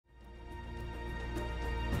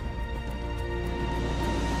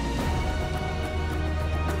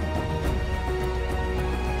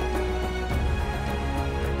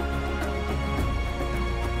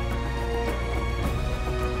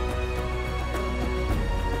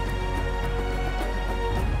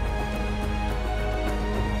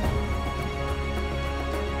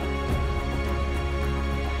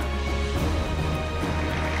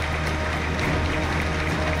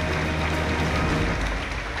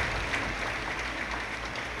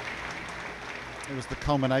It was the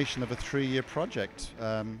culmination of a 3-year project.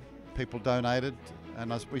 People donated,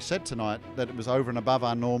 and as we said tonight, that it was over and above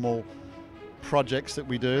our normal projects that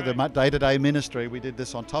we do, the day-to-day ministry. We did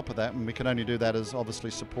this on top of that, and we can only do that as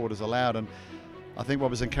obviously support is allowed. And I think what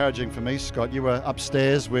was encouraging for me, Scott, you were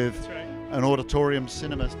upstairs with an auditorium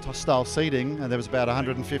cinema style seating, and there was about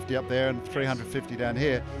 150 up there and 350 down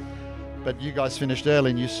here. But you guys finished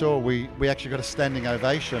early, and you saw we actually got a standing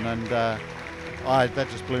ovation, and that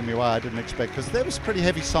just blew me away. I didn't expect, because there was pretty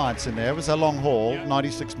heavy science in there. It was a long haul,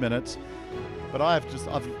 96 minutes. But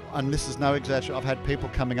and this is no exaggeration, I've had people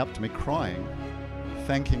coming up to me crying,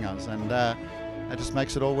 thanking us, and it just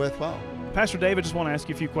makes it all worthwhile. Pastor Dave, I just want to ask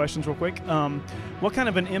you a few questions real quick. What kind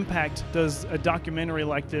of an impact does a documentary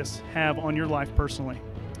like this have on your life personally?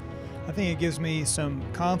 I think it gives me some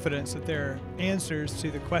confidence that there are answers to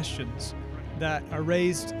the questions that are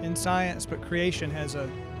raised in science, but creation has a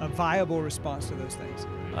viable response to those things.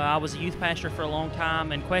 I was a youth pastor for a long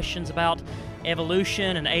time, and questions about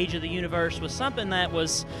evolution and age of the universe was something that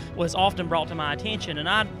was often brought to my attention, and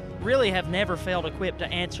I really have never felt equipped to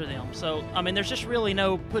answer them. So, I mean, there's just really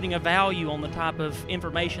no putting a value on the type of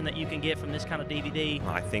information that you can get from this kind of DVD.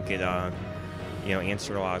 I think it,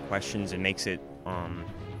 answered a lot of questions and makes it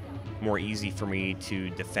more easy for me to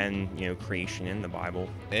defend, creation in the Bible.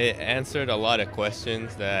 It answered a lot of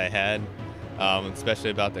questions that I had, especially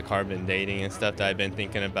about the carbon dating and stuff that I've been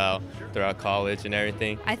thinking about throughout college and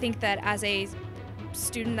everything. I think that as a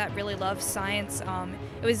student that really loves science,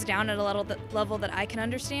 it was down at a level that I can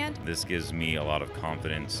understand. This gives me a lot of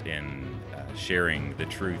confidence in sharing the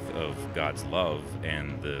truth of God's love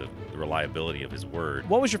and the reliability of His Word.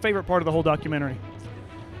 What was your favorite part of the whole documentary?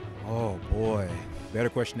 Oh boy, better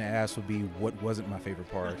question to ask would be what wasn't my favorite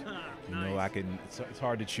part. It's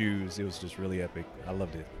hard to choose. It was just really epic. I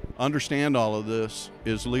loved it. Understand all of this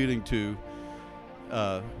is leading to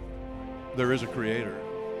there is a creator,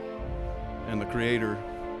 and the creator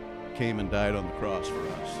came and died on the cross for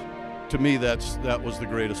us. To me, that was the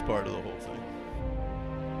greatest part of the whole thing.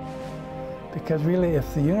 Because really,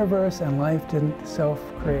 if the universe and life didn't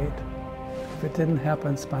self-create, if it didn't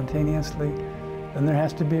happen spontaneously, then there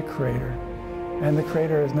has to be a creator. And the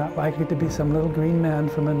creator is not likely to be some little green man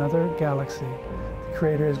from another galaxy. The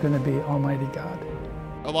creator is going to be Almighty God.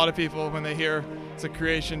 A lot of people, when they hear it's a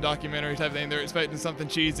creation documentary type thing, they're expecting something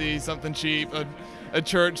cheesy, something cheap, a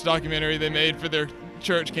church documentary they made for their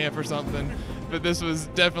church camp or something. But this was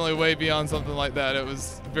definitely way beyond something like that. It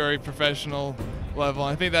was very professional level.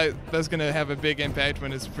 I think that's going to have a big impact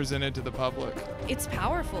when it's presented to the public. It's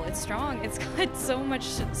powerful, it's strong, it's got so much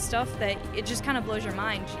stuff that it just kind of blows your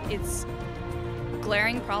mind. It's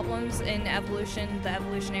glaring problems in evolution, the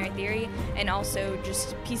evolutionary theory, and also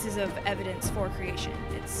just pieces of evidence for creation.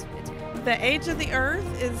 It's The age of the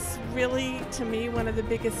earth is really, to me, one of the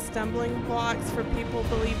biggest stumbling blocks for people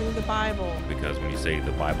believing the Bible. Because when you say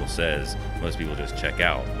the Bible says, most people just check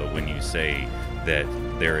out. But when you say that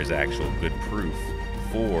there is actual good proof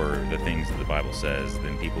for the things that the Bible says,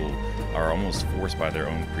 then people are almost forced by their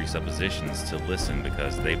own presuppositions to listen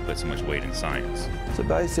because they put so much weight in science. So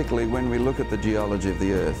basically, when we look at the geology of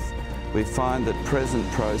the earth, we find that present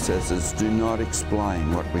processes do not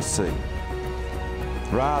explain what we see.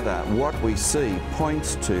 Rather, what we see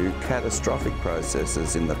points to catastrophic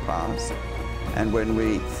processes in the past. And when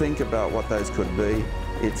we think about what those could be,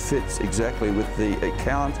 it fits exactly with the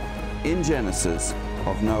account in Genesis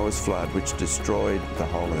of Noah's flood, which destroyed the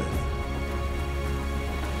whole earth.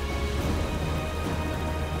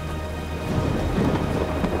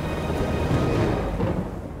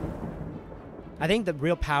 I think the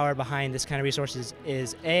real power behind this kind of resources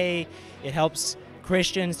is A, it helps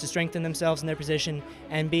Christians to strengthen themselves in their position,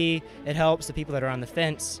 and B, it helps the people that are on the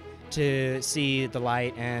fence to see the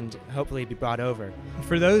light and hopefully be brought over.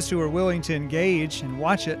 For those who are willing to engage and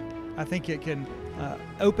watch it, I think it can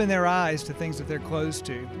open their eyes to things that they're closed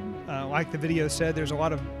to. Like the video said, there's a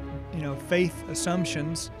lot of faith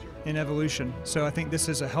assumptions in evolution. So I think this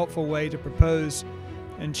is a helpful way to propose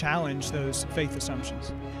and challenge those faith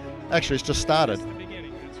assumptions. Actually, it's just started.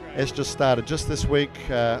 It's just started. Just this week,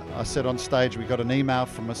 I said on stage, we got an email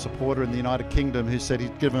from a supporter in the United Kingdom who said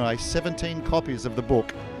he'd given away 17 copies of the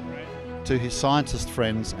book to his scientist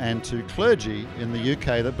friends and to clergy in the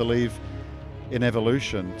UK that believe in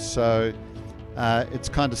evolution. So it's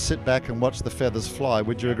kind of sit back and watch the feathers fly.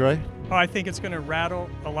 Would you agree? Oh, I think it's going to rattle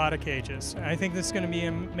a lot of cages. I think this is going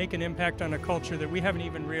to make an impact on a culture that we haven't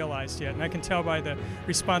even realized yet. And I can tell by the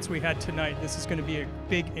response we had tonight, this is going to be a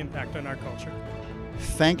big impact on our culture.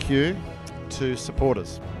 Thank you to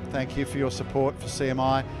supporters. Thank you for your support for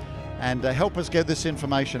CMI, and help us get this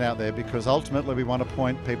information out there, because ultimately we want to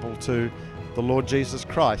point people to the Lord Jesus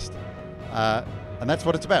Christ. And that's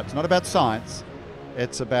what it's about. It's not about science.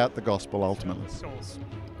 It's about the gospel ultimately. Souls.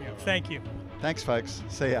 Yeah, thank you. Thanks, folks.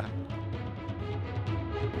 See ya.